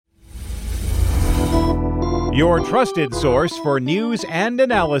Your trusted source for news and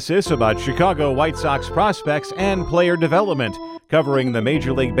analysis about Chicago White Sox prospects and player development, covering the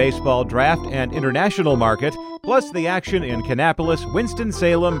Major League Baseball draft and international market, plus the action in Kannapolis,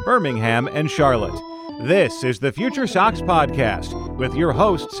 Winston-Salem, Birmingham, and Charlotte. This is the FutureSox Podcast with your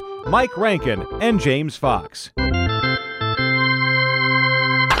hosts, Mike Rankin and James Fox.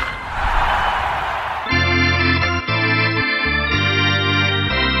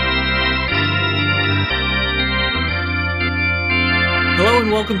 Hello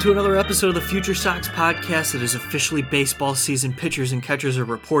and welcome to another episode of the FutureSox Podcast. It is officially baseball season. Pitchers and catchers are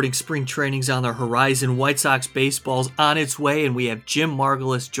reporting spring trainings on the horizon. White Sox baseball's on its way, and we have Jim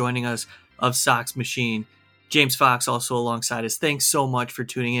Margalus joining us of Sox Machine. James Fox also alongside us. Thanks so much for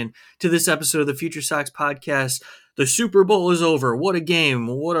tuning in to this episode of the FutureSox Podcast. The Super Bowl is over. What a game.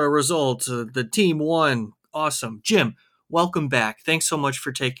 What a result. The team won. Awesome. Jim, welcome back. Thanks so much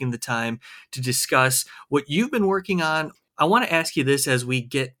for taking the time to discuss what you've been working on. I want to ask you this as we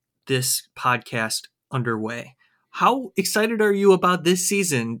get this podcast underway. How excited are you about this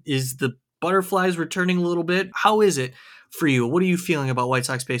season? Is the butterflies returning a little bit? How is it for you? What are you feeling about White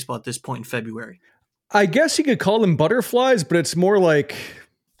Sox baseball at this point in February? I guess you could call them butterflies, but it's more like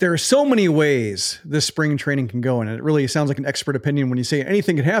there are so many ways this spring training can go. And it really sounds like an expert opinion when you say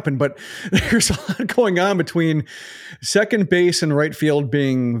anything can happen, but there's a lot going on between second base and right field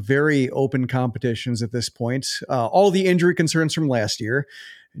being very open competitions at this point. All the injury concerns from last year,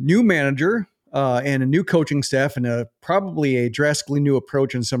 new manager and a new coaching staff and probably a drastically new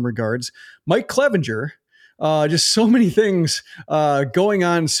approach in some regards. Mike Clevenger, just so many things going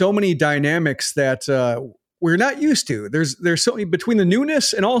on, so many dynamics that we're not used to. There's so many between the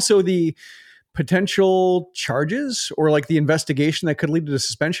newness and also the potential charges or like the investigation that could lead to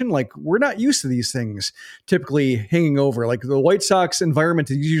suspension. Like we're not used to these things typically hanging over. Like the White Sox environment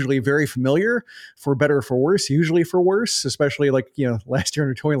is usually very familiar, for better or for worse, usually for worse, especially like, last year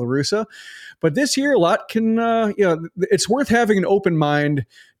under Tony La Russa. But this year, a lot can, it's worth having an open mind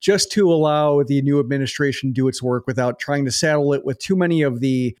just to allow the new administration to do its work without trying to saddle it with too many of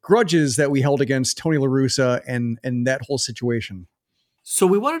the grudges that we held against Tony La Russa and that whole situation. So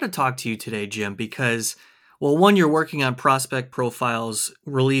we wanted to talk to you today, Jim, because, well, one, you're working on prospect profiles,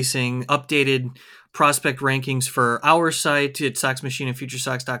 releasing updated prospect rankings for our site at Sox Machine and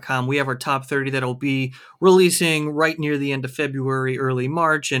FutureSox.com. We have our top 30 that'll be releasing right near the end of February, early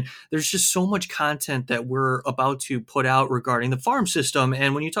March. And there's just so much content that we're about to put out regarding the farm system.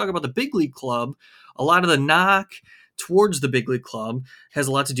 And when you talk about the big league club, a lot of the knock towards the big league club has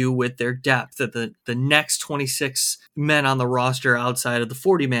a lot to do with their depth, that the next 26 men on the roster outside of the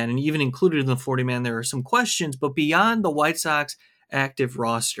 40 man, and even included in the 40 man, there are some questions, but beyond the White Sox active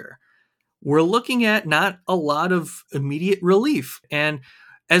roster, we're looking at not a lot of immediate relief. And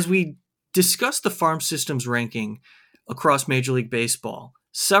as we discuss the farm systems ranking across Major League Baseball,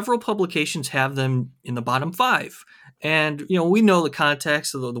 several publications have them in the bottom 5. And, we know the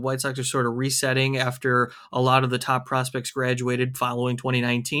context of the White Sox are sort of resetting after a lot of the top prospects graduated following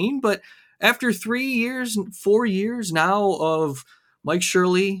 2019. But after 4 years now of Mike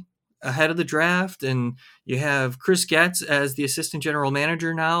Shirley ahead of the draft, and you have Chris Getz as the assistant general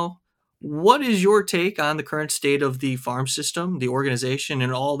manager now, what is your take on the current state of the farm system, the organization,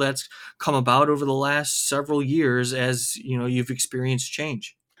 and all that's come about over the last several years as, you've experienced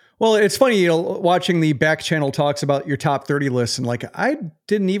change? Well, it's funny, watching the back channel talks about your top 30 lists, and I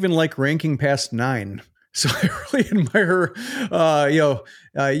didn't even like ranking past 9. So I really admire,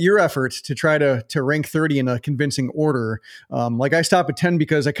 your effort to try to rank 30 in a convincing order. I stop at 10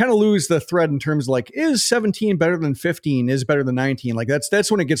 because I kind of lose the thread in terms of is 17 better than 15? Is better than 19?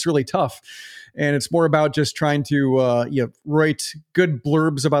 That's when it gets really tough. And it's more about just trying to write good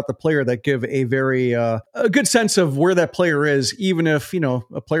blurbs about the player that give a very a good sense of where that player is, even if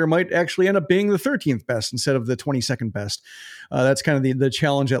a player might actually end up being the 13th best instead of the 22nd best. That's kind of the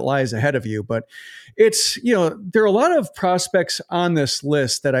challenge that lies ahead of you. But it's there are a lot of prospects on this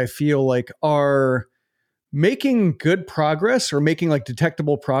list that I feel like are making good progress or making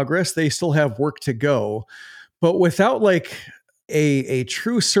detectable progress. They still have work to go, but without a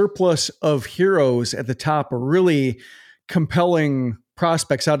true surplus of heroes at the top, or really compelling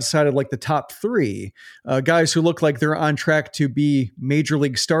prospects outside of the top 3, guys who look like they're on track to be major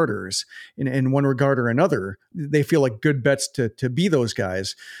league starters in one regard or another. They feel like good bets to be those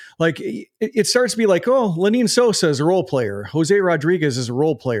guys. It starts to be Lenyn Sosa is a role player. Jose Rodriguez is a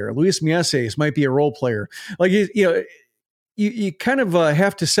role player. Luis Mieses might be a role player. You kind of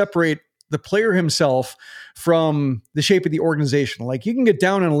have to separate the player himself from the shape of the organization. Like you can get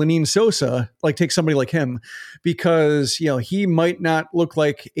down on Lenine Sosa, like take somebody like him, because, he might not look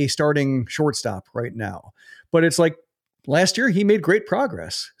like a starting shortstop right now, but it's like, last year, he made great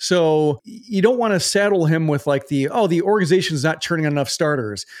progress. So you don't want to saddle him with like the organization's not churning out enough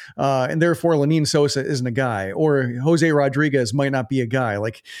starters, and therefore Lenine Sosa isn't a guy, or Jose Rodriguez might not be a guy.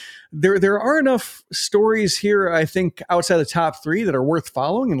 Like there are enough stories here, I think, outside the top three that are worth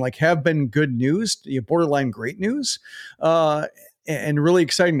following and like have been good news, borderline great news, and really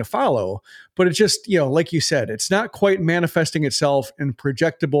exciting to follow. But it's just, like you said, it's not quite manifesting itself in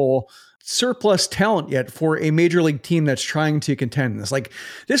projectable surplus talent yet for a major league team that's trying to contend.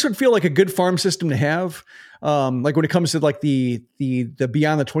 This would feel like a good farm system to have. Like when it comes to like the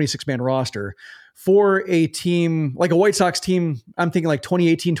beyond the 26-man roster for a team like a White Sox team, I'm thinking like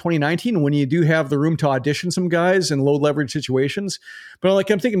 2018, 2019, when you do have the room to audition some guys in low leverage situations. But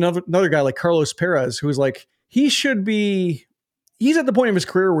like, I'm thinking another guy like Carlos Perez, who's like, he's at the point of his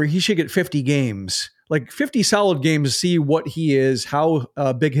career where he should get 50 games, like 50 solid games, to see what he is, how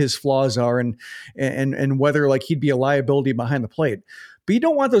big his flaws are, and whether like he'd be a liability behind the plate. But you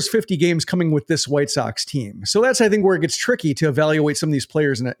don't want those 50 games coming with this White Sox team. So that's, I think, where it gets tricky to evaluate some of these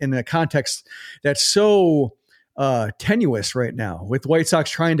players in a context that's so tenuous right now, with White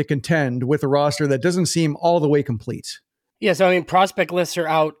Sox trying to contend with a roster that doesn't seem all the way complete. Yeah, so I mean, prospect lists are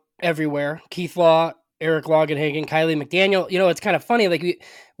out everywhere. Keith Law, Eric Longenhagen, Kylie McDaniel. It's kind of funny. Like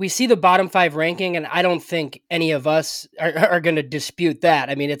we see the bottom five ranking, and I don't think any of us are going to dispute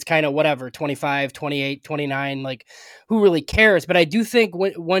that. I mean, it's kind of whatever, 25, 28, 29, like who really cares? But I do think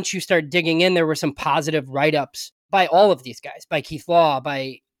once you start digging in, there were some positive write-ups by all of these guys, by Keith Law,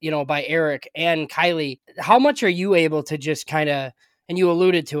 by Eric and Kylie. How much are you able to just kind of, and you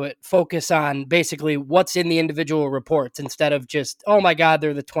alluded to it, focus on basically what's in the individual reports instead of just, oh my God,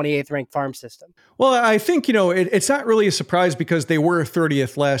 they're the 28th ranked farm system? Well, I think, it's not really a surprise because they were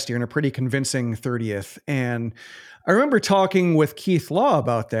 30th last year and a pretty convincing 30th. And I remember talking with Keith Law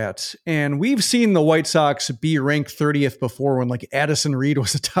about that. And we've seen the White Sox be ranked 30th before, when like Addison Reed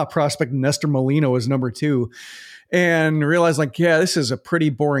was the top prospect and Nestor Molina was number 2. And realized like, yeah, this is a pretty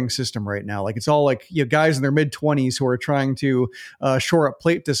boring system right now. Like it's all like guys in their mid 20s who are trying to shore up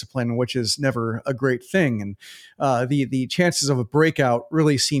plate discipline, which is never a great thing. And the chances of a breakout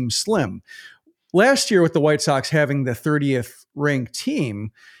really seem slim. Last year with the White Sox having the 30th ranked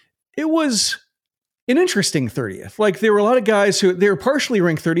team, it was an interesting 30th. Like there were a lot of guys who they were partially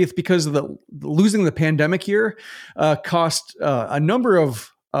ranked 30th because of the losing the pandemic year cost a number of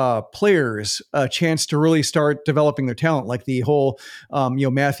players a chance to really start developing their talent, like the whole,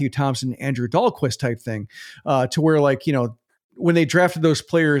 Matthew Thompson, Andrew Dahlquist type thing, to where like, when they drafted those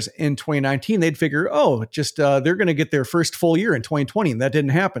players in 2019, they'd figure, they're going to get their first full year in 2020. And that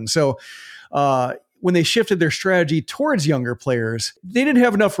didn't happen. So, when they shifted their strategy towards younger players, they didn't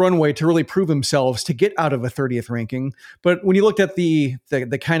have enough runway to really prove themselves to get out of a 30th ranking. But when you looked at the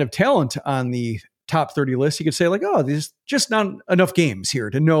kind of talent on the top 30 list, you could say like, there's just not enough games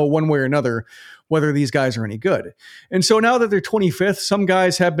here to know one way or another whether these guys are any good. And so now that they're 25th, some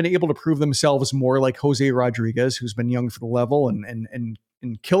guys have been able to prove themselves more, like Jose Rodriguez, who's been young for the level and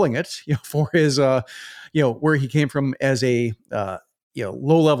killing it, for his, where he came from as a,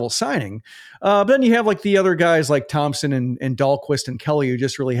 low-level signing. But then you have like the other guys like Thompson and Dahlquist and Kelly, who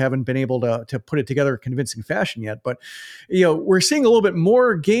just really haven't been able to put it together in convincing fashion yet. But, we're seeing a little bit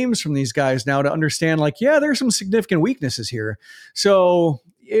more games from these guys now to understand like, yeah, there's some significant weaknesses here. So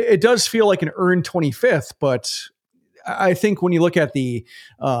it does feel like an earned 25th, but I think when you look at the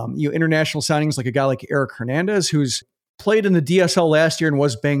international signings, like a guy like Eric Hernandez, who's played in the DSL last year and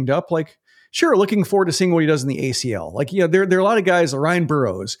was banged up, like, sure, looking forward to seeing what he does in the ACL. Like, there are a lot of guys, Ryan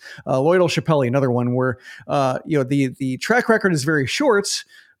Burroughs, Lloyd Chappelle, another one where, the track record is very short,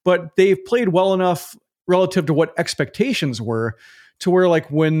 but they've played well enough relative to what expectations were to where like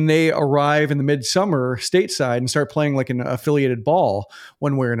when they arrive in the midsummer stateside and start playing like an affiliated ball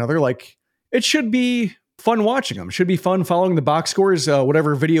one way or another, like it should be fun watching them. It should be fun following the box scores,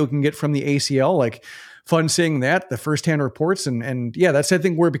 whatever video you can get from the ACL, like fun seeing that, the firsthand reports. And yeah, that's, I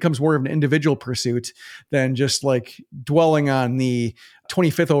think, where it becomes more of an individual pursuit than just like dwelling on the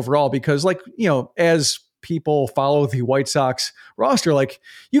 25th overall, because like, as people follow the White Sox roster, like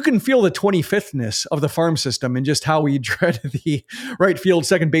you can feel the 25thness of the farm system and just how we dread the right field,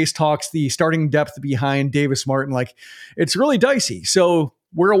 second base talks, the starting depth behind Davis Martin. Like it's really dicey. So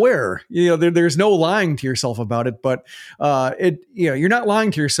we're aware, there's no lying to yourself about it, but you're not lying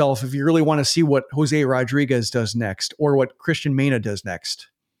to yourself if you really want to see what Jose Rodriguez does next or what Christian Mena does next.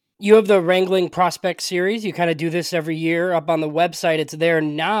 You have the Wrangling Prospect Series. You kind of do this every year up on the website. It's there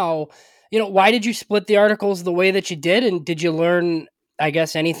now. Why did you split the articles the way that you did? And did you learn, I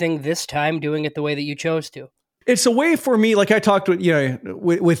guess, anything this time doing it the way that you chose to? It's a way for me, like I talked with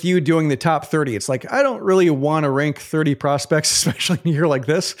you doing the top 30. It's like, I don't really want to rank 30 prospects, especially in a year like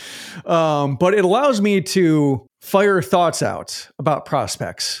this. But it allows me to fire thoughts out about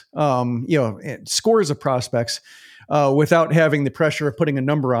prospects, scores of prospects, without having the pressure of putting a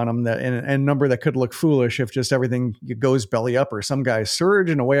number on them and a number that could look foolish if just everything goes belly up or some guys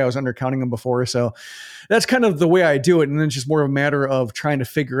surge in a way I was undercounting them before. So that's kind of the way I do it. And then it's just more of a matter of trying to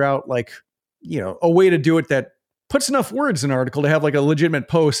figure out a way to do it that puts enough words in an article to have like a legitimate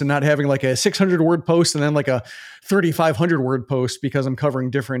post and not having like a 600 word post and then like a 3,500 word post because I'm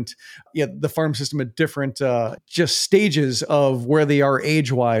covering the farm system at different, just stages of where they are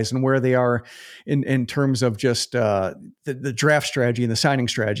age wise and where they are in terms of just, the draft strategy and the signing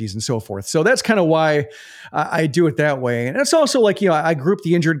strategies and so forth. So that's kind of why I do it that way. And it's also like, I group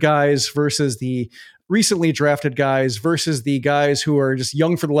the injured guys versus the recently drafted guys versus the guys who are just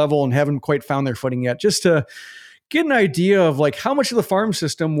young for the level and haven't quite found their footing yet, just to get an idea of like how much of the farm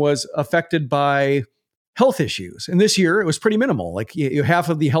system was affected by health issues. And this year it was pretty minimal. Like half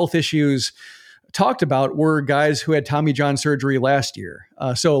of the health issues talked about were guys who had Tommy John surgery last year.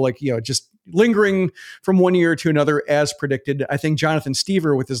 Just lingering from one year to another as predicted. I think Jonathan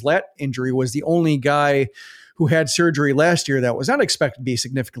Stever with his lat injury was the only guy who had surgery last year that was not expected to be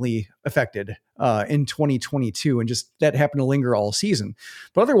significantly affected in 2022. And just that happened to linger all season.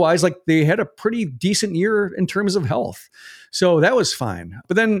 But otherwise, like they had a pretty decent year in terms of health. So that was fine.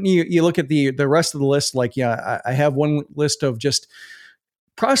 But then you look at the rest of the list, I have one list of just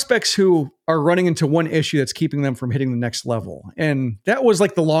prospects who are running into one issue that's keeping them from hitting the next level. And that was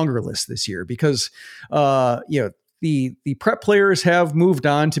like the longer list this year because, the prep players have moved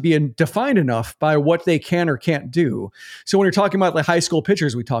on to be defined enough by what they can or can't do. So when you're talking about the high school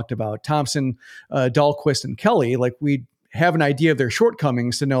pitchers we talked about, Thompson, Dahlquist, and Kelly, like we have an idea of their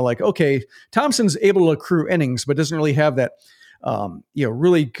shortcomings to know like, okay, Thompson's able to accrue innings, but doesn't really have that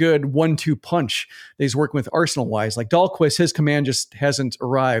really good 1-2 punch that he's working with Arsenal wise. Like Dahlquist, his command just hasn't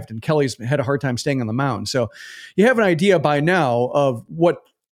arrived, and Kelly's had a hard time staying on the mound. So you have an idea by now of what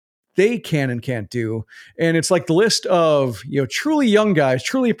they can and can't do. And it's like the list of, truly young guys,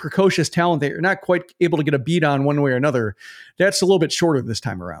 truly precocious talent that you're not quite able to get a beat on one way or another. That's a little bit shorter this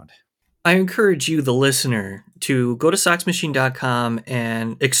time around. I encourage you, the listener, to go to soxmachine.com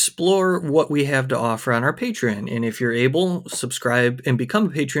and explore what we have to offer on our Patreon. And if you're able, subscribe and become a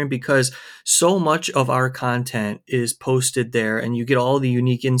patron, because so much of our content is posted there and you get all the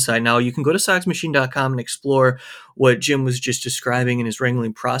unique insight. Now, you can go to soxmachine.com and explore what Jim was just describing in his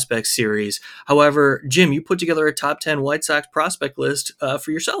Wrangling Prospect series. However, Jim, you put together a top 10 White Sox prospect list for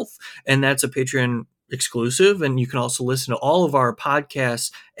yourself, and that's a Patreon exclusive, and you can also listen to all of our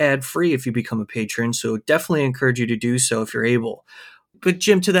podcasts ad-free if you become a patron. So definitely encourage you to do so if you're able. But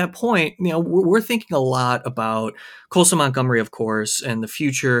Jim, to that point, we're thinking a lot about Colson Montgomery, of course, and the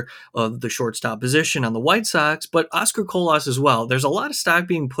future of the shortstop position on the White Sox, but Oscar Colas as well. There's a lot of stock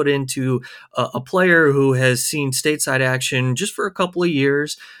being put into a player who has seen stateside action just for a couple of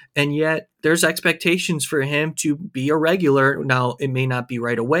years, and yet there's expectations for him to be a regular. Now, it may not be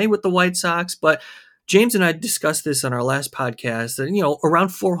right away with the White Sox, but James and I discussed this on our last podcast that, around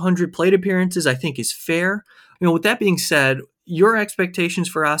 400 plate appearances, I think is fair. With that being said, your expectations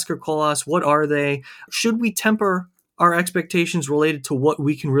for Oscar Colas, what are they? Should we temper our expectations related to what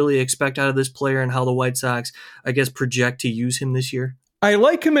we can really expect out of this player and how the White Sox, I guess, project to use him this year? I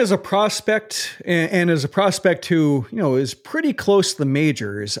like him as a prospect and as a prospect who, is pretty close to the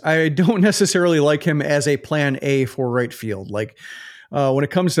majors. I don't necessarily like him as a plan A for right field. Like when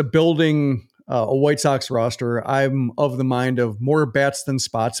it comes to building a White Sox roster, I'm of the mind of more bats than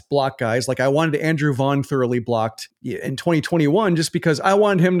spots, block guys. Like I wanted Andrew Vaughn thoroughly blocked in 2021 just because I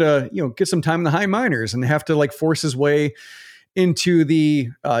wanted him to, get some time in the high minors and have to like force his way into the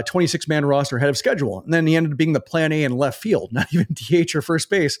 26-man roster ahead of schedule. And then he ended up being the plan A in left field, not even DH or first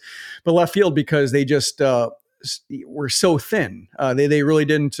base, but left field because they just were so thin. They really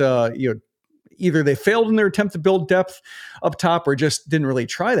didn't, either they failed in their attempt to build depth up top or just didn't really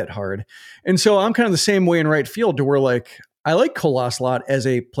try that hard. And so I'm kind of the same way in right field to where like, I like Colas a lot as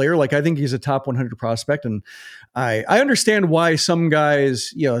a player. Like I think he's a top 100 prospect. And I understand why some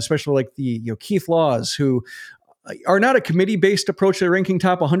guys, especially like the, Keith Laws, who are not a committee-based approach to ranking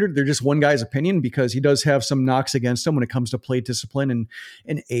top 100. They're just one guy's opinion because he does have some knocks against him when it comes to plate discipline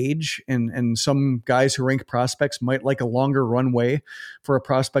and age. And some guys who rank prospects might like a longer runway for a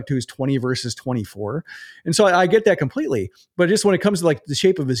prospect who's 20 versus 24. And so I get that completely. But just when it comes to like the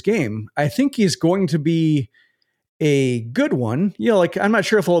shape of his game, I think he's going to be a good one. Like I'm not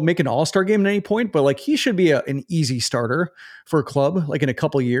sure if he'll make an all-star game at any point, but like he should be an easy starter for a club like in a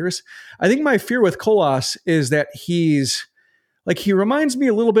couple years. I think my fear with Colas is that he reminds me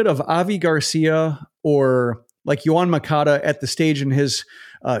a little bit of Avi Garcia or like Yohan Makata at the stage in his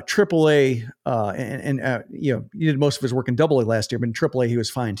AAA, he did most of his work in AA last year, but in AAA he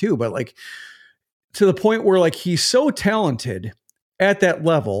was fine too. But like to the point where like he's so talented at that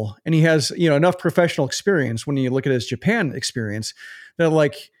level, and he has enough professional experience when you look at his Japan experience that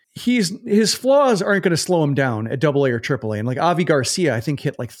like his flaws aren't going to slow him down at AA or AAA. And like Avi Garcia, I think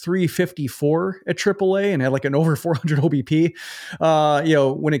hit like 354 at AAA and had like an over 400 OBP.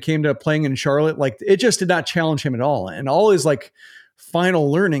 When it came to playing in Charlotte, like it just did not challenge him at all. And all his like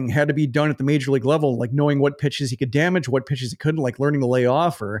final learning had to be done at the major league level, like knowing what pitches he could damage, what pitches he couldn't, like learning to lay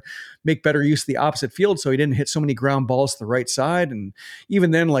off or make better use of the opposite field so he didn't hit so many ground balls to the right side. And even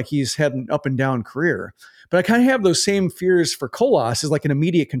then, like he's had an up and down career. But I kind of have those same fears for Colas as like an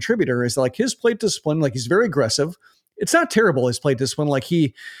immediate contributor, is like his plate discipline, like he's very aggressive. It's not terrible, his plate discipline. Like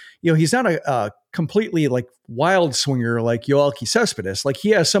he's not a completely like wild swinger like Yoelqui Cespedes. Like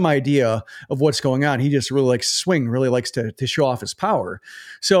he has some idea of what's going on. He just really likes to swing, really likes to show off his power.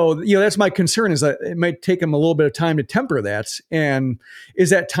 So, that's my concern, is that it might take him a little bit of time to temper that. And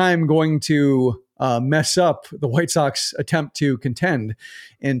is that time going to mess up the White Sox attempt to contend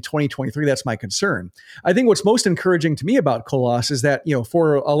in 2023? That's my concern. I think what's most encouraging to me about Colas is that,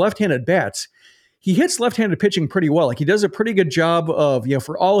 for a left-handed bat, he hits left-handed pitching pretty well. Like he does a pretty good job of,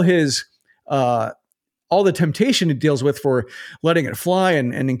 for all his, all the temptation he deals with for letting it fly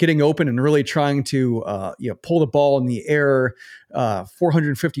and getting open and really trying to, pull the ball in the air,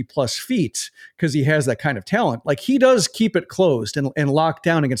 450 plus feet, because he has that kind of talent. Like he does keep it closed and locked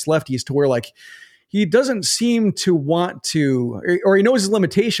down against lefties to where like he doesn't seem to want to, or he knows his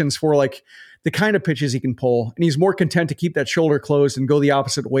limitations for like the kind of pitches he can pull. And he's more content to keep that shoulder closed and go the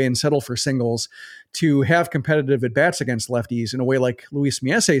opposite way and settle for singles to have competitive at-bats against lefties in a way like Luis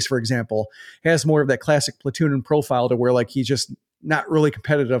Mieses, for example, has more of that classic platoon and profile to where like he's just not really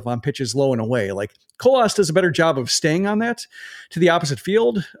competitive on pitches low and away. Like Colas does a better job of staying on that to the opposite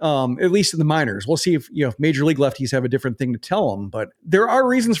field, at least in the minors. We'll see if major league lefties have a different thing to tell them, but there are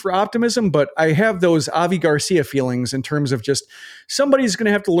reasons for optimism. But I have those Avi Garcia feelings in terms of just somebody's going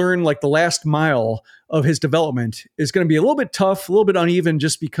to have to learn like the last mile of his development is going to be a little bit tough, a little bit uneven,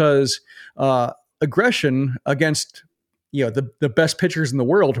 just because aggression against the best pitchers in the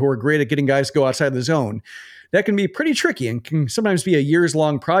world who are great at getting guys to go outside the zone, that can be pretty tricky and can sometimes be a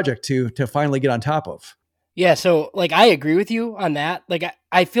years-long project to finally get on top of. Yeah, so like I agree with you on that. Like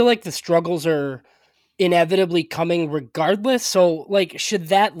I feel like the struggles are inevitably coming regardless. So like, should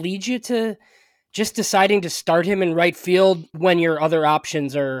that lead you to just deciding to start him in right field when your other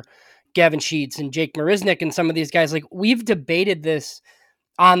options are Gavin Sheets and Jake Marisnick and some of these guys? Like we've debated this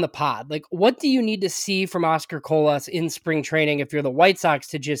on the pod. Like what do you need to see from Oscar Colas in spring training if you're the White Sox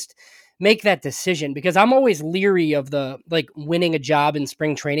to just make that decision? Because I'm always leery of the like winning a job in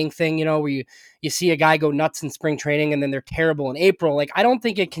spring training thing, where you see a guy go nuts in spring training and then they're terrible in April. Like I don't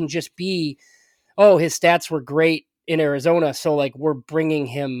think it can just be, oh, his stats were great in Arizona, so like we're bringing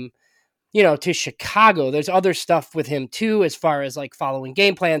him, to Chicago. There's other stuff with him too, as far as like following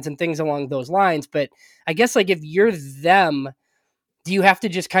game plans and things along those lines. But I guess like if you're them, do you have to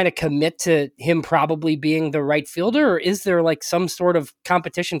just kind of commit to him probably being the right fielder, or is there like some sort of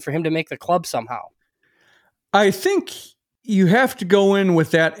competition for him to make the club somehow? I think you have to go in with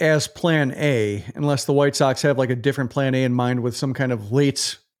that as plan A, unless the White Sox have like a different plan A in mind with some kind of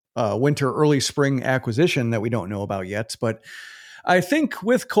late winter, early spring acquisition that we don't know about yet. But I think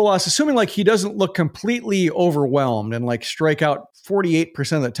with Colas, assuming like he doesn't look completely overwhelmed and like strike out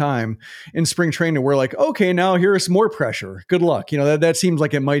 48% of the time in spring training, we're like, okay, now here's more pressure. Good luck. That seems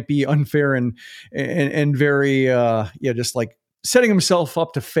like it might be unfair and very, just like setting himself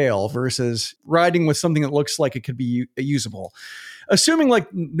up to fail versus riding with something that looks like it could be usable. Assuming like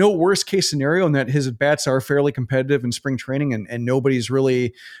no worst case scenario and that his bats are fairly competitive in spring training and nobody's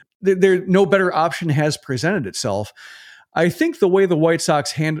really, no better option has presented itself. I think the way the White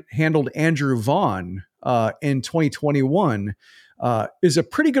Sox handled Andrew Vaughn in 2021 is a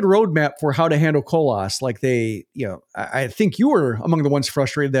pretty good roadmap for how to handle Colas. Like I think you were among the ones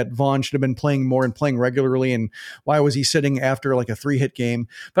frustrated that Vaughn should have been playing more and playing regularly, and why was he sitting after like a 3-hit game?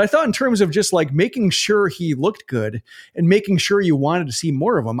 But I thought in terms of just like making sure he looked good and making sure you wanted to see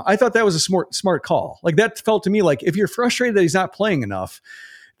more of him, I thought that was a smart call. Like that felt to me like if you're frustrated that he's not playing enough,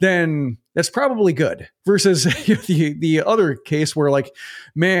 then that's probably good versus the other case where like,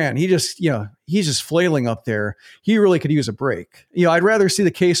 man, he's just flailing up there. He really could use a break. I'd rather see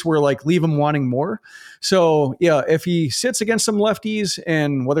the case where like leave him wanting more. So if he sits against some lefties,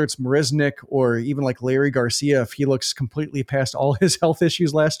 and whether it's Marisnik or even like Larry Garcia, if he looks completely past all his health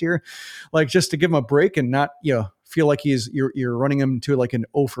issues last year, like just to give him a break and not, feel like you're running him to like an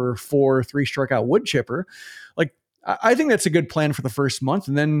 0-for-4 3 strikeout wood chipper. Like, I think that's a good plan for the first month,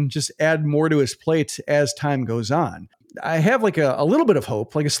 and then just add more to his plate as time goes on. I have like a little bit of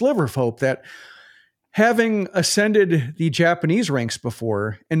hope, like a sliver of hope, that having ascended the Japanese ranks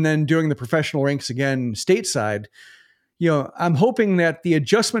before and then doing the professional ranks again stateside, I'm hoping that the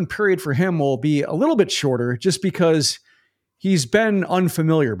adjustment period for him will be a little bit shorter, just because he's been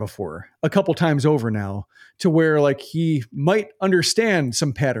unfamiliar before a couple times over now, to where like he might understand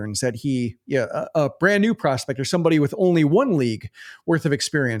some patterns that a brand new prospect or somebody with only one league worth of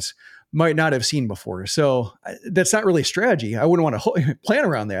experience might not have seen before. So that's not really a strategy. I wouldn't want to plan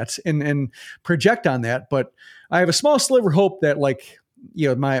around that and project on that, but I have a small sliver of hope that like,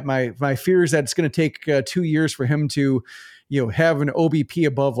 my fears that it's going to take 2 years for him to, have an OBP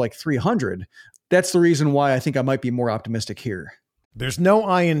above like 300. That's the reason why I think I might be more optimistic here. There's no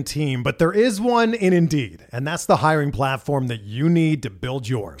I in team, but there is one in Indeed, and that's the hiring platform that you need to build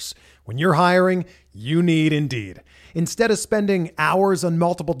yours. When you're hiring, you need Indeed. Instead of spending hours on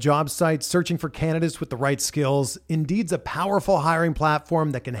multiple job sites searching for candidates with the right skills, Indeed's a powerful hiring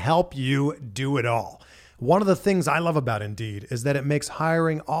platform that can help you do it all. One of the things I love about Indeed is that it makes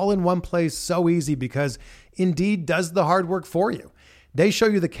hiring all in one place so easy, because Indeed does the hard work for you. They show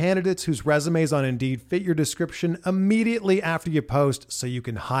you the candidates whose resumes on Indeed fit your description immediately after you post, so you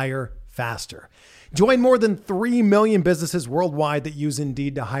can hire faster. Join more than 3 million businesses worldwide that use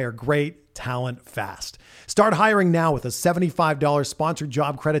Indeed to hire great talent fast. Start hiring now with a $75 sponsored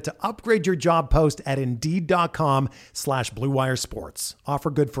job credit to upgrade your job post at Indeed.com/Blue Wire Sports. Offer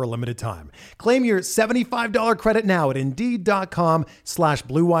good for a limited time. Claim your $75 credit now at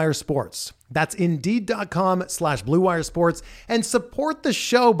Indeed.com/Blue Wire Sports. That's Indeed.com/Blue Wire Sports, and support the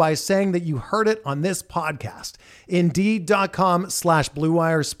show by saying that you heard it on this podcast. Indeed.com/Blue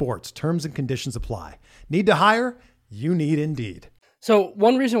Wire Sports. Terms and conditions apply. Need to hire? You need Indeed. So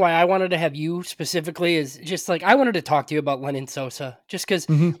one reason why I wanted to have you specifically is just like, I wanted to talk to you about Lenyn Sosa, just because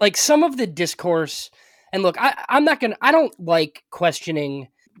like some of the discourse, and look, I don't like questioning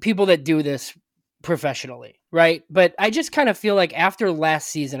people that do this professionally, right? But I just kind of feel like after last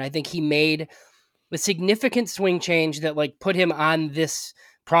season, I think he made a significant swing change that like put him on this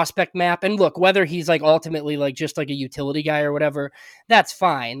prospect map. And look, whether he's like ultimately like just like a utility guy or whatever, that's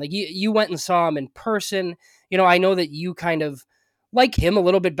fine. Like you went and saw him in person. I know that you kind of like him a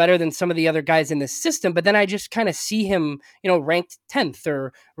little bit better than some of the other guys in this system, but then I just kind of see him, ranked 10th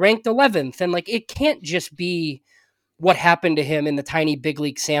or ranked 11th. And like, it can't just be what happened to him in the tiny big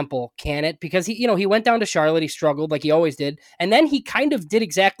league sample, can it? Because he went down to Charlotte, he struggled like he always did. And then he kind of did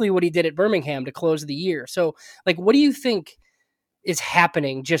exactly what he did at Birmingham to close the year. So like, what do you think is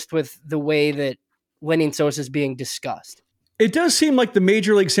happening just with the way that Lenyn Sosa is being discussed? It does seem like the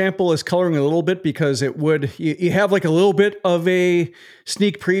major league sample is coloring a little bit, because you have like a little bit of a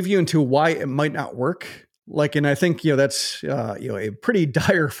sneak preview into why it might not work. Like, and I think, that's, a pretty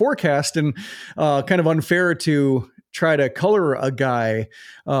dire forecast, and kind of unfair to try to color a guy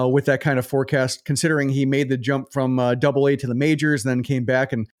with that kind of forecast, considering he made the jump from AA to the majors, and then came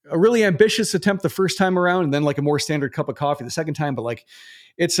back, and a really ambitious attempt the first time around, and then like a more standard cup of coffee the second time. But like,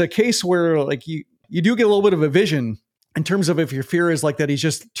 it's a case where like you do get a little bit of a vision in terms of if your fear is like that he's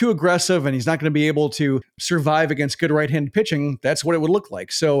just too aggressive and he's not going to be able to survive against good right-handed pitching. That's what it would look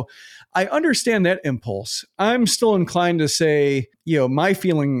like. So I understand that impulse. I'm still inclined to say, my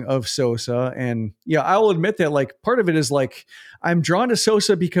feeling of Sosa, and I'll admit that like part of it is like, I'm drawn to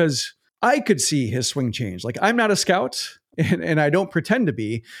Sosa because I could see his swing change. Like, I'm not a scout, and I don't pretend to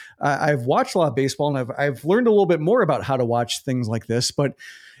be. I've watched a lot of baseball, and I've learned a little bit more about how to watch things like this, but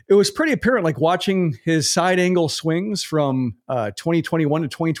it was pretty apparent, like watching his side angle swings from 2021 to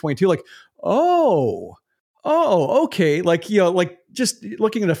 2022, like, oh, okay. Like, like just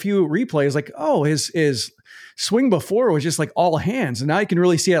looking at a few replays, like, oh, his swing before was just like all hands. And now you can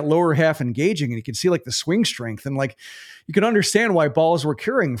really see that lower half engaging, and you can see like the swing strength, and like, you can understand why balls were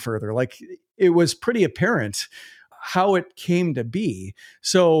carrying further. Like, it was pretty apparent how it came to be.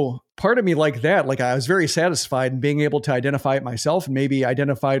 So part of me like that, like I was very satisfied in being able to identify it myself, and maybe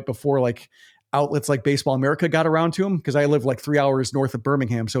identify it before like outlets like Baseball America got around to him, because I live like 3 hours north of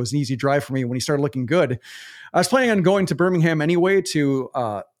Birmingham. So it was an easy drive for me when he started looking good. I was planning on going to Birmingham anyway to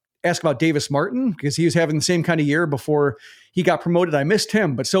ask about Davis Martin because he was having the same kind of year before he got promoted. I missed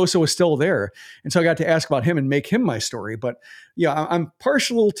him, but Sosa was still there. And so I got to ask about him and make him my story. But yeah, I'm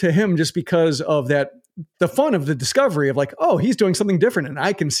partial to him just because of that, the fun of the discovery of like, oh, he's doing something different and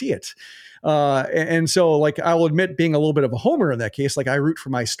I can see it. And so like, I'll admit being a little bit of a homer in that case, like I root for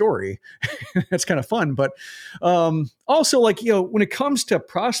my story. That's kind of fun. But also like, when it comes to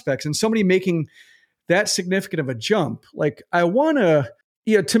prospects and somebody making that significant of a jump, like I want to,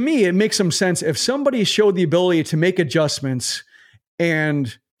 to me, it makes some sense if somebody showed the ability to make adjustments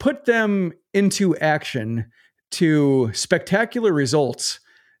and put them into action to spectacular results,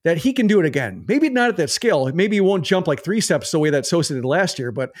 that he can do it again. Maybe not at that scale. Maybe he won't jump like 3 steps the way that Sosa did last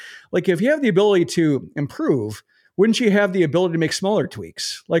year. But like if you have the ability to improve, wouldn't you have the ability to make smaller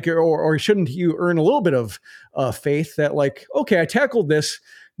tweaks? Like, or shouldn't you earn a little bit of faith that like, okay, I tackled this.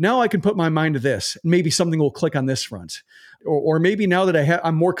 Now I can put my mind to this. Maybe something will click on this front. Or maybe now that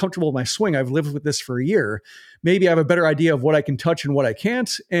I'm more comfortable with my swing, I've lived with this for a year. Maybe I have a better idea of what I can touch and what I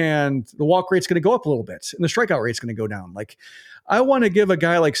can't. And the walk rate's going to go up a little bit and the strikeout rate's going to go down. Like I want to give a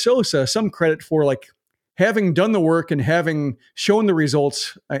guy like Sosa some credit for like having done the work and having shown the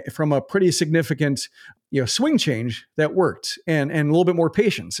results from a pretty significant, swing change that worked and a little bit more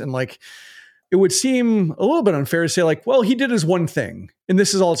patience. And like, it would seem a little bit unfair to say like, well, he did his one thing and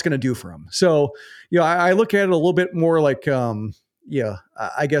this is all it's going to do for him. So, I look at it a little bit more like,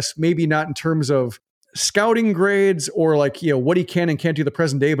 I guess maybe not in terms of scouting grades or like, what he can and can't do the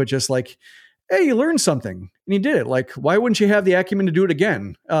present day, but just like, hey, you learned something and he did it. Like, why wouldn't you have the acumen to do it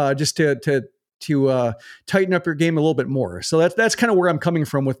again? Just to tighten up your game a little bit more. So that's kind of where I'm coming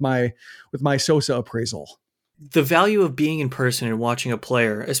from with my Sosa appraisal. The value of being in person and watching a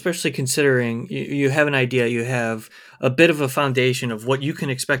player, especially considering you have an idea, you have a bit of a foundation of what you can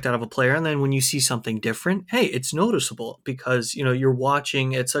expect out of a player. And then when you see something different, hey, it's noticeable because, you're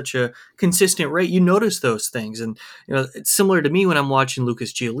watching at such a consistent rate, you notice those things. And, it's similar to me when I'm watching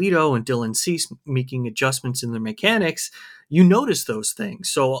Lucas Giolito and Dylan Cease making adjustments in their mechanics, you notice those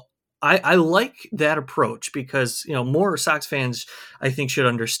things. So I like that approach because, more Sox fans, I think, should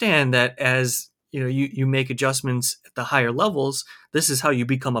understand that as you make adjustments at the higher levels, this is how you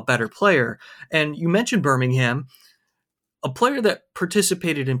become a better player. And you mentioned Birmingham. A player that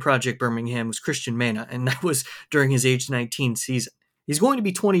participated in Project Birmingham was Christian Mena, and that was during his age 19 season. He's going to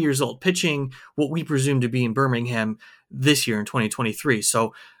be 20 years old, pitching what we presume to be in Birmingham this year in 2023.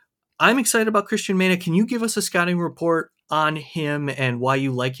 So I'm excited about Christian Mena. Can you give us a scouting report on him and why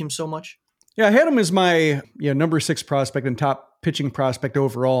you like him so much? Yeah, I had him as my number 6 prospect and top pitching prospect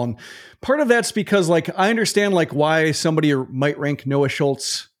overall. And part of that's because like I understand like why somebody might rank Noah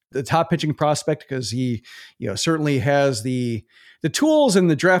Schultz the top pitching prospect because he certainly has the tools and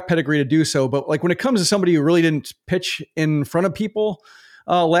the draft pedigree to do so. But like when it comes to somebody who really didn't pitch in front of people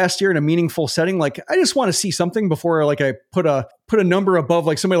last year in a meaningful setting, like I just want to see something before like I put a number above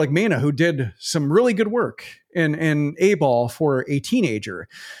like somebody like Mena who did some really good work in A-ball for a teenager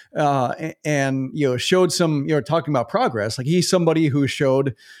and showed some talking about progress. Like he's somebody who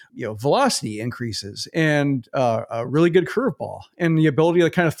showed velocity increases and a really good curveball and the ability to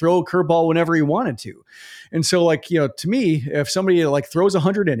kind of throw a curveball whenever he wanted to. And so like to me, if somebody like throws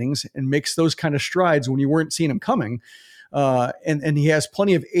 100 innings and makes those kind of strides when you weren't seeing him coming, and he has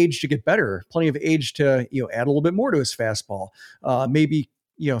plenty of age to get better, plenty of age to, add a little bit more to his fastball, maybe,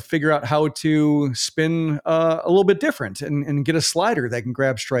 figure out how to spin a little bit different and get a slider that can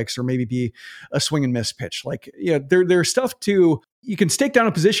grab strikes or maybe be a swing and miss pitch. Like, there's stuff you can stake down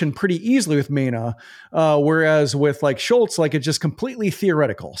a position pretty easily with Mena, whereas with like Schultz, like it's just completely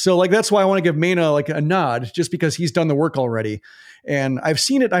theoretical. So like, that's why I want to give Mena like a nod just because he's done the work already. And I've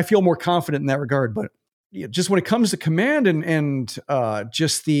seen it. I feel more confident in that regard, but just when it comes to command and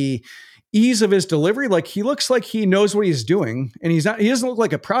just the ease of his delivery, like he looks like he knows what he's doing and he doesn't look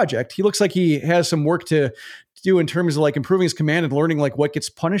like a project. He looks like he has some work to do in terms of like improving his command and learning like what gets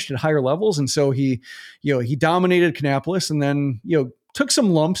punished at higher levels. And so he dominated Kannapolis and then, took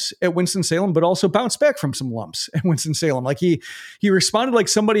some lumps at Winston-Salem, but also bounced back from some lumps at Winston-Salem. Like he responded like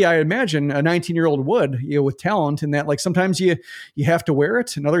somebody I imagine a 19-year-old would, with talent, and that like sometimes you have to wear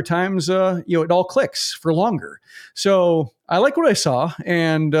it and other times, it all clicks for longer. So I like what I saw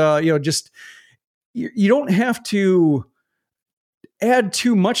and, just, you don't have to add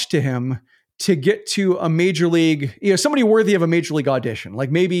too much to him to get to a major league, somebody worthy of a major league audition. Like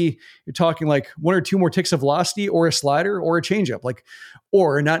maybe you're talking like 1 or 2 more ticks of velocity or a slider or a changeup, like,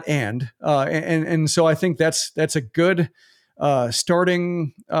 or not and so I think that's a good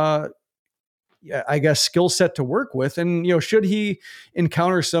starting, I guess, skill set to work with. And, should he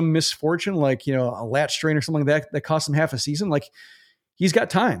encounter some misfortune, like, a lat strain or something like that costs him half a season, like he's got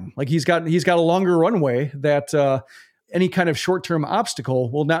time. Like he's got a longer runway that any kind of short-term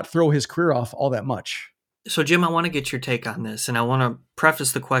obstacle will not throw his career off all that much. So, Jim, I want to get your take on this, and I want to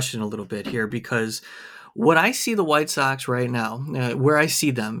preface the question a little bit here, because what I see the White Sox right now, where I see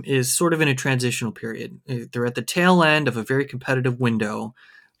them, is sort of in a transitional period. They're at the tail end of a very competitive window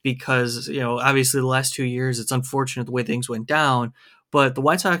because, obviously the last 2 years, it's unfortunate the way things went down, but the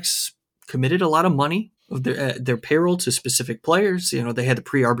White Sox committed a lot of money of their payroll to specific players. They had the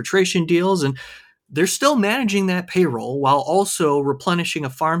pre-arbitration deals, and they're still managing that payroll while also replenishing a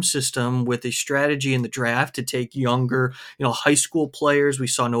farm system with a strategy in the draft to take younger, high school players. We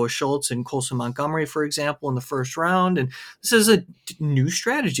saw Noah Schultz and Colson Montgomery, for example, in the first round. And this is a new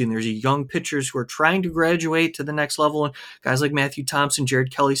strategy. And there's young pitchers who are trying to graduate to the next level. And guys like Matthew Thompson,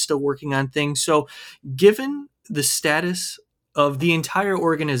 Jared Kelly still working on things. So given the status of the entire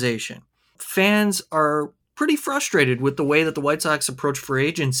organization, fans are pretty frustrated with the way that the White Sox approach free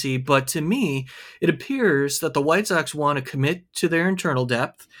agency, but to me, it appears that the White Sox want to commit to their internal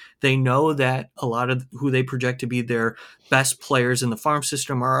depth. They know that a lot of who they project to be their best players in the farm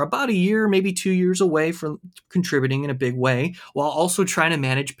system are about a year, maybe 2 years away from contributing in a big way, while also trying to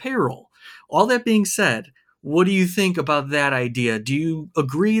manage payroll. All that being said, what do you think about that idea? Do you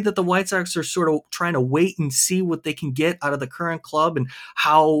agree that the White Sox are sort of trying to wait and see what they can get out of the current club and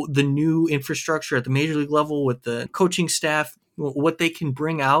how the new infrastructure at the major league level with the coaching staff, what they can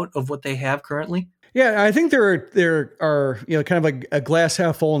bring out of what they have currently? Yeah, I think there are kind of like a glass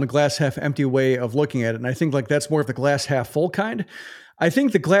half full and a glass half empty way of looking at it. And I think like that's more of the glass half full kind. I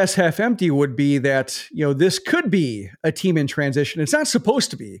think the glass half empty would be that, this could be a team in transition. It's not supposed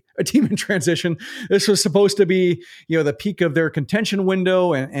to be a team in transition. This was supposed to be, the peak of their contention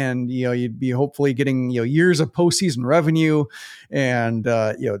window and you'd be hopefully getting, years of postseason revenue and,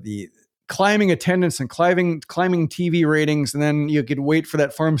 the climbing attendance and climbing TV ratings. And then you could wait for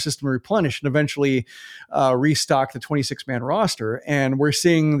that farm system to replenish and eventually restock the 26-man roster. And we're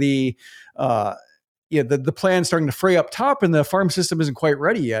seeing the plan starting to fray up top and the farm system isn't quite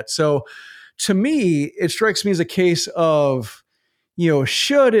ready yet. So to me, it strikes me as a case of,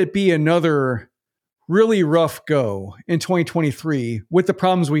 should it be another really rough go in 2023 with the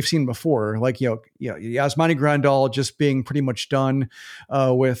problems we've seen before, like, Yasmani Grandal just being pretty much done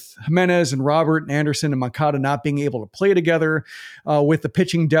with Jimenez and Robert and Anderson and Moncada not being able to play together, with the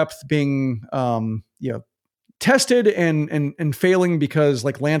pitching depth being, tested and failing because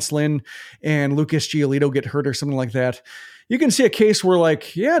like Lance Lynn and Lucas Giolito get hurt or something like that. You can see a case where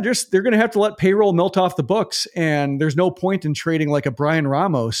they're going to have to let payroll melt off the books and there's no point in trading like a Brian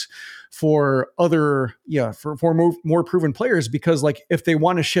Ramos for other, for more proven players, because like if they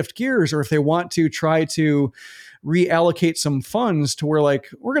want to shift gears or if they want to try to reallocate some funds to where like,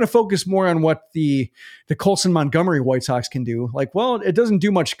 we're going to focus more on what the Colson Montgomery White Sox can do. Like, well, it doesn't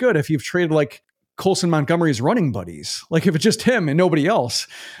do much good if you've traded like Colson Montgomery's running buddies. Like if it's just him and nobody else,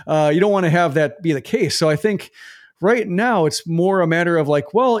 you don't want to have that be the case. So I think right now it's more a matter of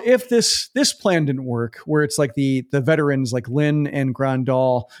like, well, if this plan didn't work, where it's like the veterans like Lynn and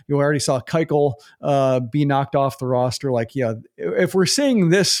Grandal, you already saw Keuchel be knocked off the roster. Like, if we're seeing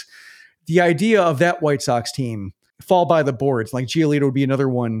this, the idea of that White Sox team fall by the boards, like Giolito would be another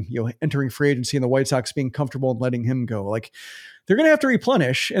one, entering free agency and the White Sox being comfortable and letting him go. Like they're going to have to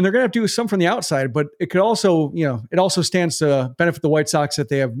replenish and they're going to have to do some from the outside, but it could also, it also stands to benefit the White Sox that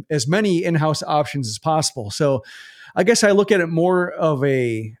they have as many in-house options as possible. So I guess I look at it more of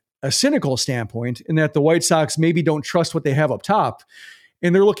a cynical standpoint in that the White Sox maybe don't trust what they have up top.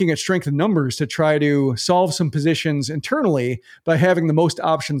 And they're looking at strength in numbers to try to solve some positions internally by having the most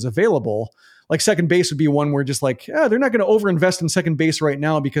options available. Like second base would be one where just like, they're not going to overinvest in second base right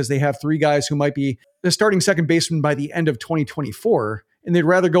now because they have three guys who might be the starting second baseman by the end of 2024. And they'd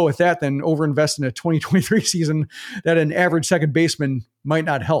rather go with that than overinvest in a 2023 season that an average second baseman might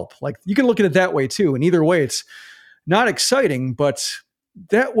not help. Like you can look at it that way too. And either way, it's not exciting, but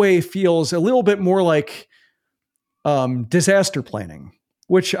that way feels a little bit more like disaster planning,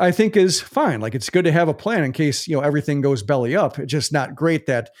 which I think is fine. Like it's good to have a plan in case, everything goes belly up. It's just not great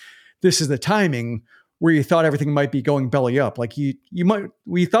that this is the timing where you thought everything might be going belly up. Like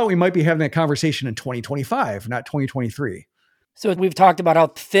we thought we might be having that conversation in 2025, not 2023. So we've talked about how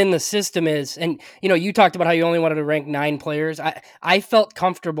thin the system is. And, you talked about how you only wanted to rank 9 players. I felt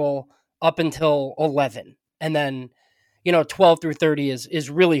comfortable up until 11. And then, 12 through 30 is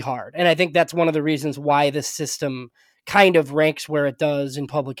really hard. And I think that's one of the reasons why this system kind of ranks where it does in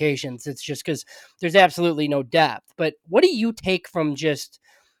publications. It's just because there's absolutely no depth. But what do you take from just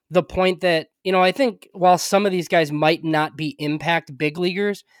the point that, I think while some of these guys might not be impact big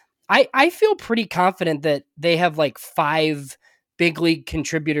leaguers, I feel pretty confident that they have like 5 big league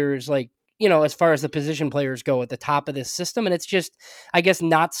contributors, like, you know, as far as the position players go at the top of this system. And it's just, I guess,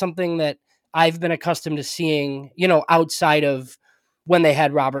 not something that I've been accustomed to seeing, you know, outside of when they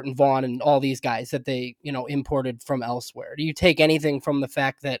had Robert and Vaughn and all these guys that they, you know, imported from elsewhere. Do you take anything from the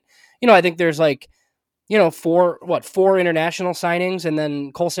fact that, you know, I think there's like, you know, four international signings, and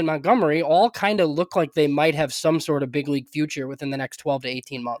then Colson Montgomery all kind of look like they might have some sort of big league future within the next 12 to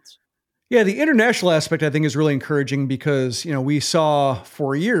 18 months. Yeah, the international aspect I think is really encouraging because, you know, we saw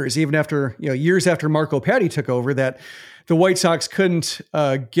for years, even after, you know, years after Marco Patti took over, that the White Sox couldn't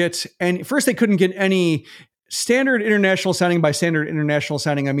get any, first they couldn't get any standard international signing. By standard international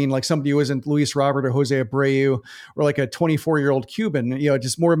signing, I mean like somebody who isn't Luis Robert or Jose Abreu or like a 24-year-old Cuban, you know,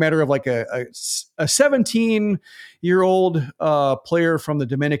 just more a matter of like a 17-year-old player from the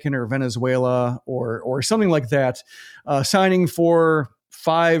Dominican or Venezuela or something like that, signing for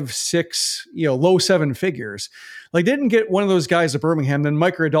 5, 6, you know, low 7 figures. Like didn't get one of those guys to Birmingham. Then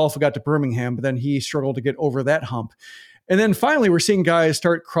Mike Rodolfo got to Birmingham, but then he struggled to get over that hump. And then finally, we're seeing guys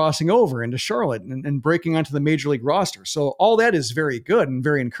start crossing over into Charlotte and breaking onto the major league roster. So all that is very good and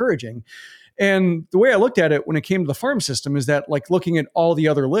very encouraging. And the way I looked at it when it came to the farm system is that, like, looking at all the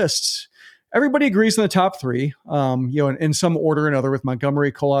other lists, everybody agrees on the top 3, you know, in some order or another, with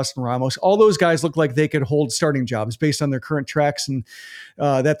Montgomery, Colas, and Ramos. All those guys look like they could hold starting jobs based on their current tracks, and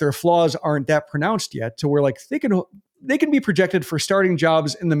that their flaws aren't that pronounced yet to where like they can be projected for starting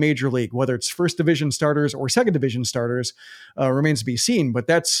jobs in the major league, whether it's first division starters or second division starters, remains to be seen, but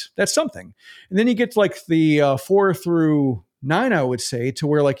that's something. And then you get to like the 4 through 9, I would say, to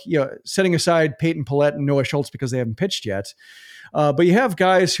where, like, you know, setting aside Peyton Pallette and Noah Schultz because they haven't pitched yet. But you have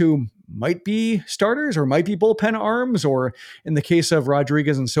guys who might be starters or might be bullpen arms, or in the case of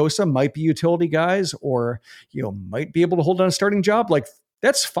Rodriguez and Sosa, might be utility guys, or, you know, might be able to hold on a starting job. Like,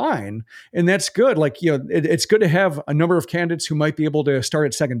 that's fine. And that's good. Like, you know, it's good to have a number of candidates who might be able to start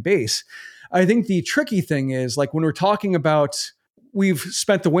at second base. I think the tricky thing is, like, when we're talking about, we've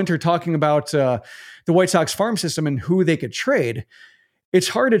spent the winter talking about the White Sox farm system and who they could trade. It's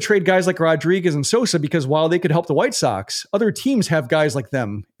hard to trade guys like Rodriguez and Sosa because while they could help the White Sox, other teams have guys like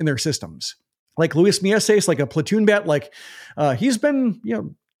them in their systems. Like Luis Mieses, like a platoon bat, like he's been, you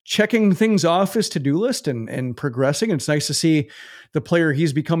know, checking things off his to-do list and progressing. And it's nice to see the player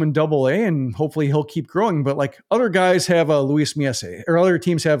he's become in Double-A, and hopefully he'll keep growing. But like other guys have a Luis Mieses, or other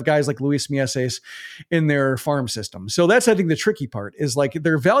teams have guys like Luis Mieses in their farm system. So that's, I think, the tricky part is, like,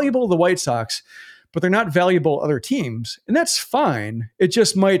 they're valuable to the White Sox, but they're not valuable to other teams. And that's fine. It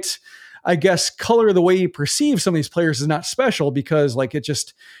just might, I guess, color the way you perceive some of these players is not special, because like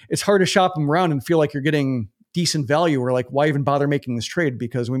it's hard to shop them around and feel like you're getting decent value, or like, why even bother making this trade?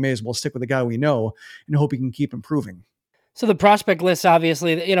 Because we may as well stick with the guy we know and hope he can keep improving. So the prospect list,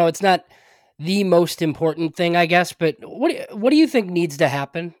 obviously, you know, it's not the most important thing, I guess, but what do you think needs to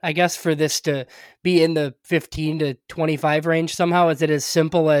happen, I guess, for this to be in the 15 to 25 range somehow? Is it as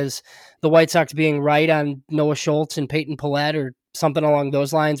simple as the White Sox being right on Noah Schultz and Peyton Pallette, or something along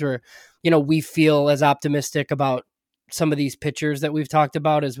those lines, where, you know, we feel as optimistic about some of these pitchers that we've talked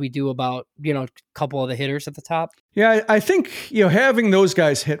about as we do about, you know, a couple of the hitters at the top? Yeah, I think, you know, having those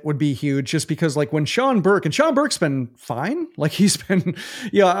guys hit would be huge, just because, like, when Sean Burke's been fine. Like, he's been,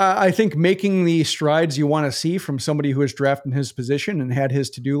 you know, I think making the strides you want to see from somebody who is drafted in his position and had his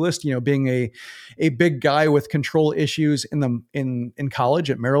to-do list, you know, being a big guy with control issues in college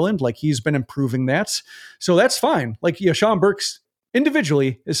at Maryland. Like, he's been improving that. So that's fine. Like, you know, Sean Burke's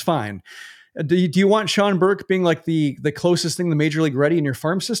individually is fine. Do you want Sean Burke being like the closest thing to major league ready in your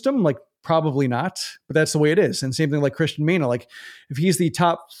farm system? Like, probably not, but that's the way it is. And same thing like Christian Mena. Like, if he's the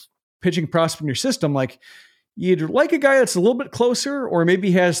top pitching prospect in your system, like, you'd like a guy that's a little bit closer, or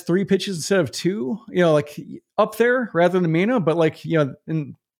maybe has 3 pitches instead of 2, you know, like up there rather than Mena. But like, you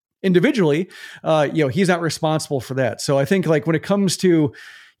know, individually, you know, he's not responsible for that. So I think, like, when it comes to,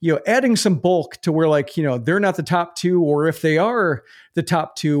 you know, adding some bulk to where, like, you know, they're not the top 2, or if they are the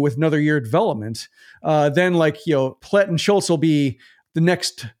top 2 with another year of development, then, like, you know, Pallette and Schultz will be the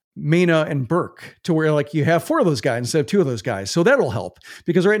next Mena and Burke, to where, like, you have 4 of those guys instead of 2 of those guys. So that'll help,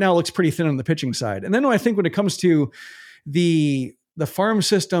 because right now it looks pretty thin on the pitching side. And then I think when it comes to the farm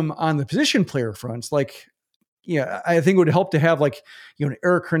system on the position player fronts, like, yeah, I think it would help to have, like, you know, an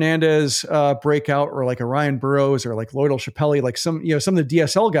Eric Hernandez breakout, or like a Ryan Burroughs, or like Lloyd Chappelle, like some of the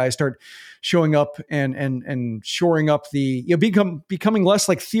DSL guys start showing up and shoring up the, you know, becoming less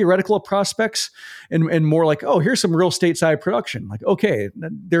like theoretical prospects and more like, oh, here's some real stateside production. Like, okay,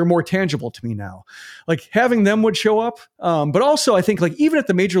 they're more tangible to me now. Like, having them would show up. But also, I think, like, even at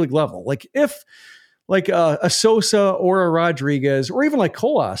the major league level, like, if like a Sosa or a Rodriguez, or even like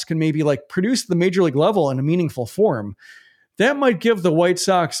Colas, can maybe like produce the major league level in a meaningful form, that might give the White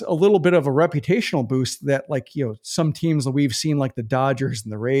Sox a little bit of a reputational boost that, like, some teams that we've seen, like the Dodgers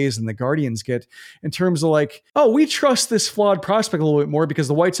and the Rays and the Guardians, get, in terms of like, oh, we trust this flawed prospect a little bit more because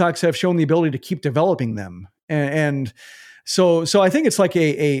the White Sox have shown the ability to keep developing them. And so I think it's like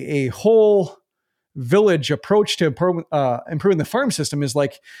a whole village approach to improving the farm system. Is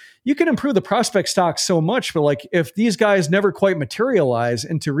like, you can improve the prospect stock so much, but like, if these guys never quite materialize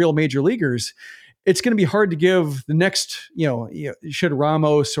into real major leaguers, it's going to be hard to give the next, should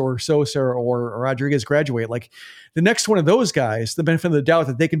Ramos or Sosa or Rodriguez graduate, like the next one of those guys, the benefit of the doubt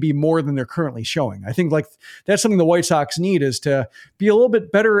that they can be more than they're currently showing. I think like that's something the White Sox need, is to be a little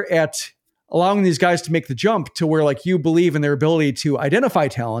bit better at allowing these guys to make the jump to where like you believe in their ability to identify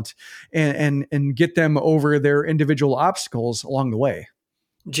talent and get them over their individual obstacles along the way.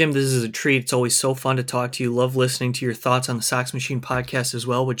 Jim, this is a treat. It's always so fun to talk to you. Love listening to your thoughts on the Sox Machine podcast as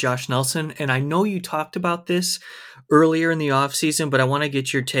well with Josh Nelson. And I know you talked about this earlier in the offseason, but I want to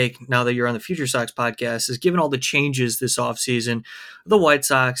get your take now that you're on the FutureSox podcast, is given all the changes this offseason, the White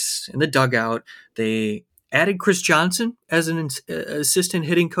Sox in the dugout, they added Chris Johnson as an assistant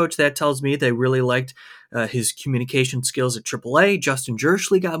hitting coach. That tells me they really liked his communication skills at AAA. Justin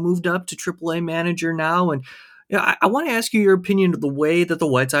Jerschley got moved up to AAA manager now. And I want to ask you your opinion of the way that the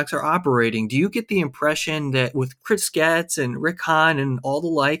White Sox are operating. Do you get the impression that with Chris Getz and Rick Hahn and all the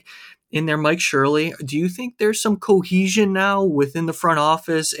like in there, Mike Shirley, do you think there's some cohesion now within the front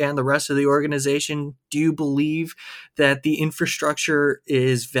office and the rest of the organization? Do you believe that the infrastructure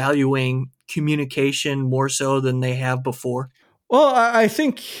is valuing communication more so than they have before? Well, I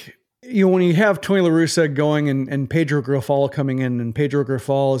think, when you have Tony La Russa going and Pedro Grifol coming in, and Pedro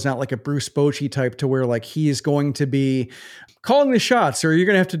Grifol is not like a Bruce Bochy type to where like he's going to be calling the shots, or you're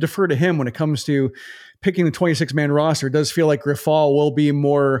going to have to defer to him when it comes to picking the 26-man roster. It does feel like Grifol will be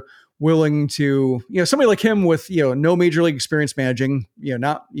more willing to, somebody like him with, no major league experience managing,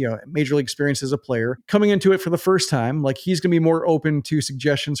 not, major league experience as a player, coming into it for the first time, like he's going to be more open to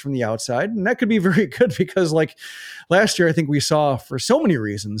suggestions from the outside. And that could be very good because like last year, I think we saw, for so many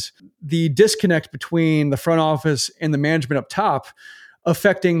reasons, the disconnect between the front office and the management up top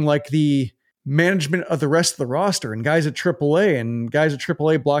affecting like the management of the rest of the roster, and guys at AAA and guys at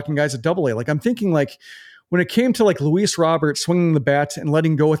AAA blocking guys at AA. Like I'm thinking like, when it came to like Luis Robert swinging the bat and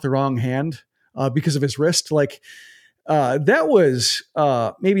letting go with the wrong hand because of his wrist, like that was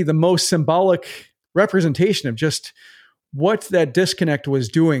maybe the most symbolic representation of just what that disconnect was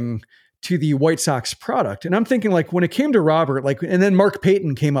doing to the White Sox product. And I'm thinking like when it came to Robert, like, and then Mark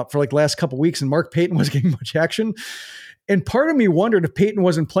Payton came up for like last couple of weeks, and Mark Payton was getting much action. And part of me wondered if Payton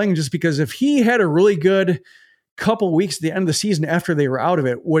wasn't playing just because if he had a really good couple weeks at the end of the season after they were out of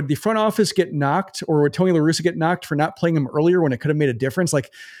it, would the front office get knocked, or would Tony La Russa get knocked for not playing him earlier when it could have made a difference?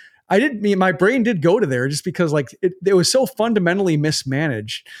 Like my brain did go to there just because like it was so fundamentally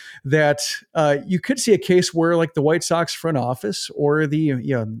mismanaged that you could see a case where like the White Sox front office or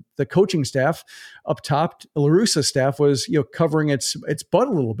the coaching staff up top, La Russa staff was, covering its butt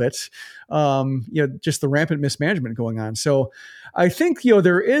a little bit, just the rampant mismanagement going on. So I think,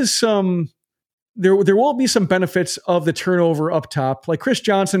 there is some, there will be some benefits of the turnover up top, like Chris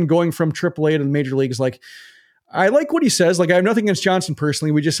Johnson going from AAA to the major leagues. Like, I like what he says. Like, I have nothing against Johnson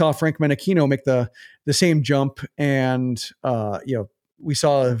personally. We just saw Frank Menachino make the same jump, and we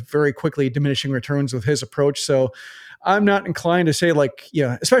saw very quickly diminishing returns with his approach. So I'm not inclined to say like,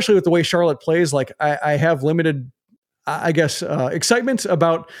 especially with the way Charlotte plays, like I have limited, I guess, excitement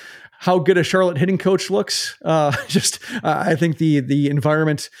about how good a Charlotte hitting coach looks. I think the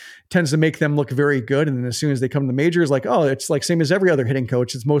environment tends to make them look very good. And then as soon as they come to the majors, like, oh, it's like same as every other hitting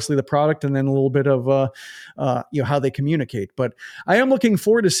coach. It's mostly the product and then a little bit of, how they communicate. But I am looking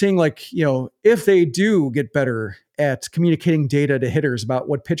forward to seeing like, if they do get better at communicating data to hitters about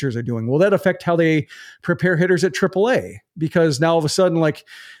what pitchers are doing, will that affect how they prepare hitters at AAA? Because now all of a sudden, like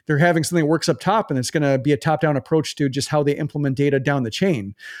they're having something that works up top, and it's going to be a top-down approach to just how they implement data down the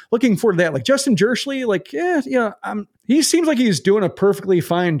chain. Looking forward to that. Like Justin Jerschley, like, he seems like he's doing a perfectly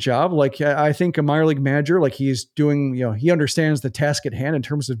fine job. Like I think a minor league manager, like he's doing, he understands the task at hand in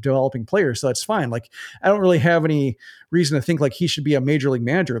terms of developing players. So that's fine. Like I don't really have any reason to think like he should be a major league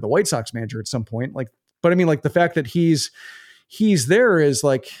manager or the White Sox manager at some point. Like, but I mean, like the fact that he's there is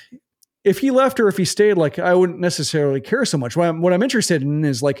like, if he left or if he stayed, like I wouldn't necessarily care so much. What I'm interested in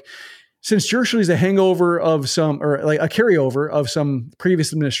is like, since Jerschley's a hangover of some, or like a carryover of some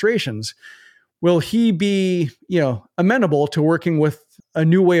previous administrations, will he be, amenable to working with a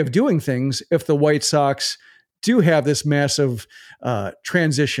new way of doing things if the White Sox do have this massive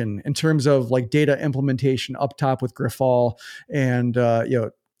transition in terms of like data implementation up top with Grifol and,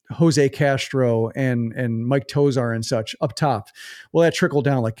 Jose Castro and Mike Tozar and such up top. Will that trickle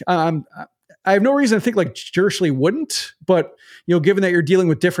down? Like I have no reason to think like Jersley wouldn't, but given that you're dealing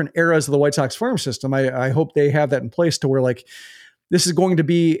with different eras of the White Sox farm system, I hope they have that in place to where like this is going to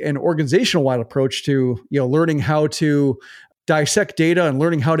be an organizational wide approach to learning how to dissect data and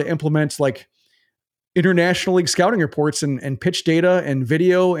learning how to implement like international league scouting reports and pitch data and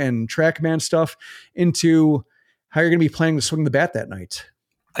video and TrackMan stuff into how you're going to be planning to swing the bat that night.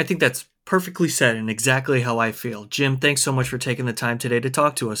 I think that's perfectly said and exactly how I feel. Jim, thanks so much for taking the time today to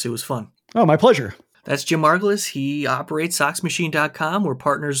talk to us. It was fun. Oh, my pleasure. That's Jim Margalus. He operates SoxMachine.com. We're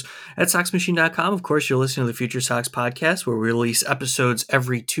partners at SoxMachine.com. Of course, you're listening to the Future Sox Podcast, where we release episodes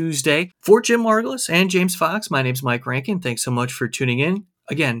every Tuesday. For Jim Margalus and James Fox, my name's Mike Rankin. Thanks so much for tuning in.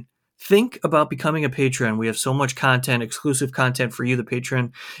 Again, think about becoming a patron. We have so much content, exclusive content for you, the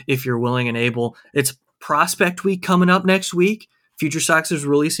patron, if you're willing and able. It's Prospect Week coming up next week. Future Sox is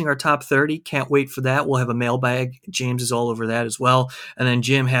releasing our top 30. Can't wait for that. We'll have a mailbag. James is all over that as well. And then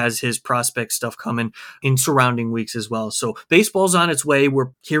Jim has his prospect stuff coming in surrounding weeks as well. So baseball's on its way.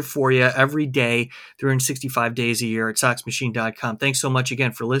 We're here for you every day, 365 days a year at SoxMachine.com. Thanks so much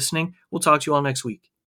again for listening. We'll talk to you all next week.